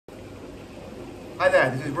Hi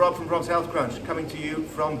there, this is Rob from Rob's Health Crunch coming to you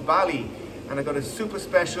from Bali, and I've got a super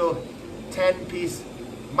special 10-piece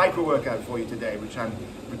micro workout for you today, which I'm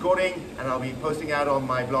recording and I'll be posting out on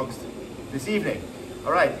my blogs this evening.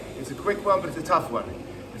 Alright, it's a quick one, but it's a tough one.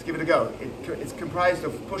 Let's give it a go. It's comprised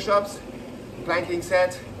of push-ups, a planking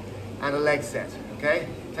set, and a leg set, okay?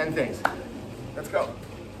 10 things. Let's go.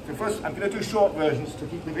 So first, I'm going to do short versions to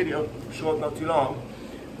keep the video short, not too long.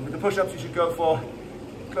 And with the push-ups, you should go for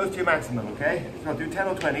close to your maximum, okay? So I'll do 10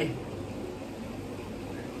 or 20.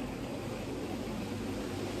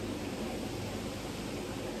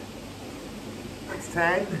 That's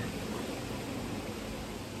 10,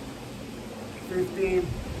 15,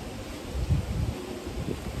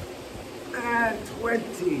 and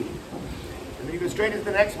 20. And then you go straight into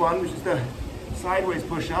the next one, which is the sideways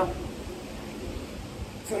push-up.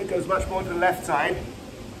 So it goes much more to the left side.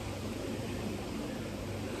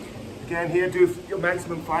 Again, here do your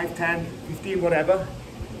maximum 5, 10, 15, whatever.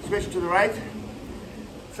 Switch to the right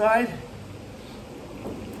side,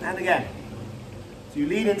 and again. So you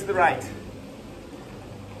lean into the right.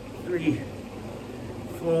 3,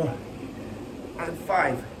 4, and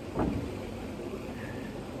 5.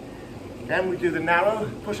 Then we do the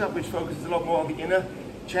narrow push-up, which focuses a lot more on the inner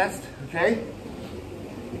chest, okay?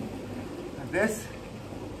 Like this.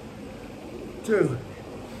 2,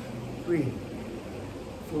 3,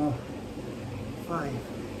 4, 5,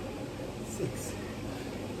 6,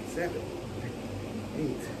 7,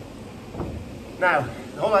 8. Now,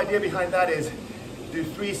 the whole idea behind that is to do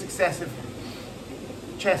 3 successive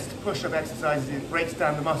chest push-up exercises. It breaks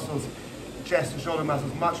down the muscles, the chest and shoulder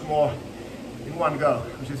muscles much more in one go,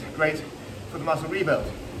 which is great for the muscle rebuild.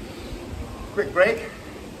 Quick break,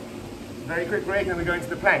 very quick break, and then we go into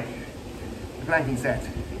the planking set.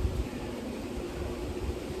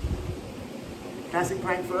 Classic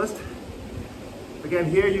plank first. Again,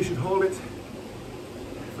 here you should hold it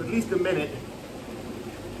for at least a minute.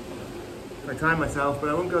 If I time myself, but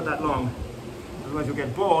I won't go that long, otherwise you'll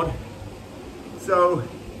get bored. So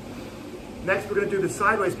next we're going to do the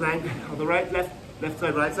sideways plank on the right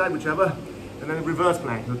side, whichever, and then a reverse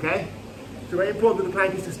plank, okay? So very important with the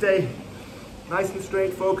plank is to stay nice and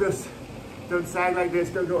straight, focus. Don't sag like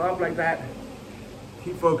this, don't go up like that.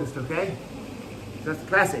 Keep focused, okay? So that's the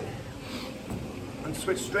classic. And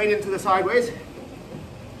switch straight into the sideways.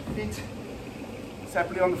 Feet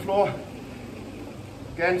separately on the floor.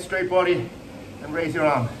 Again, straight body and raise your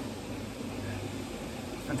arm.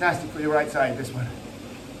 Fantastic for your right side, this one.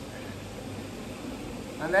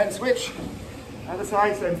 And then switch, other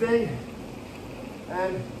side, same thing.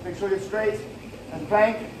 And make sure you're straight and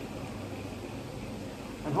plank.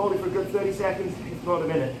 And hold it for a good 30 seconds, if not a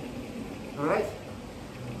minute. All right?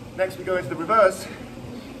 Next we go into the reverse,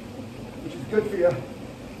 which is good for your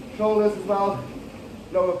shoulders as well,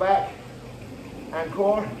 lower back and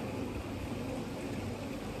core.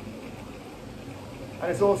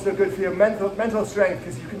 And it's also good for your mental strength,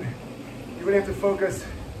 because you really have to focus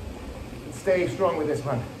and stay strong with this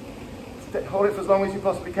one. Hold it for as long as you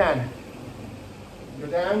possibly can. Go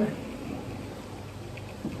down.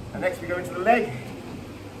 And next we go into the leg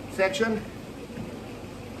section,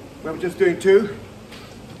 where we're just doing 2.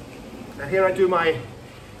 Now here I do my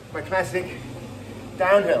classic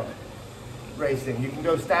downhill racing. You can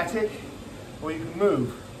go static or you can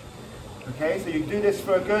move. Okay, so you do this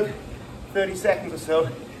for a good 30 seconds or so,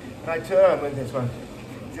 and I turn with this one.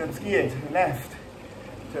 So I'm skiing, turn left,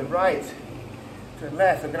 turn right, turn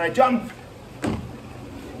left, and then I jump. Turn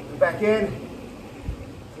back in,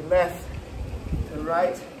 turn left, turn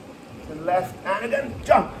right, turn left, and again,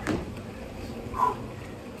 jump.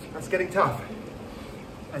 That's getting tough.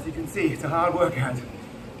 As you can see, it's a hard workout.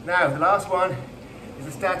 Now, the last one is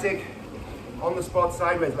a static, on-the-spot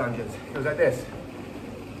sideways lunges. It goes like this.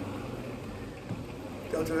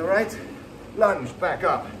 Go to the right, lunge, back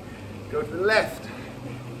up. Go to the left,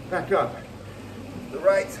 back up. The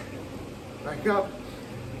right, back up.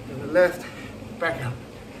 To the left, back up.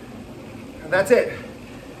 And that's it.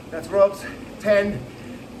 That's Rob's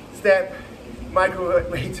 10-step micro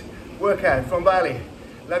weight workout from Bali.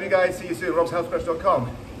 Love you guys. See you soon.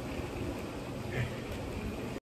 robshealthcrunch.com.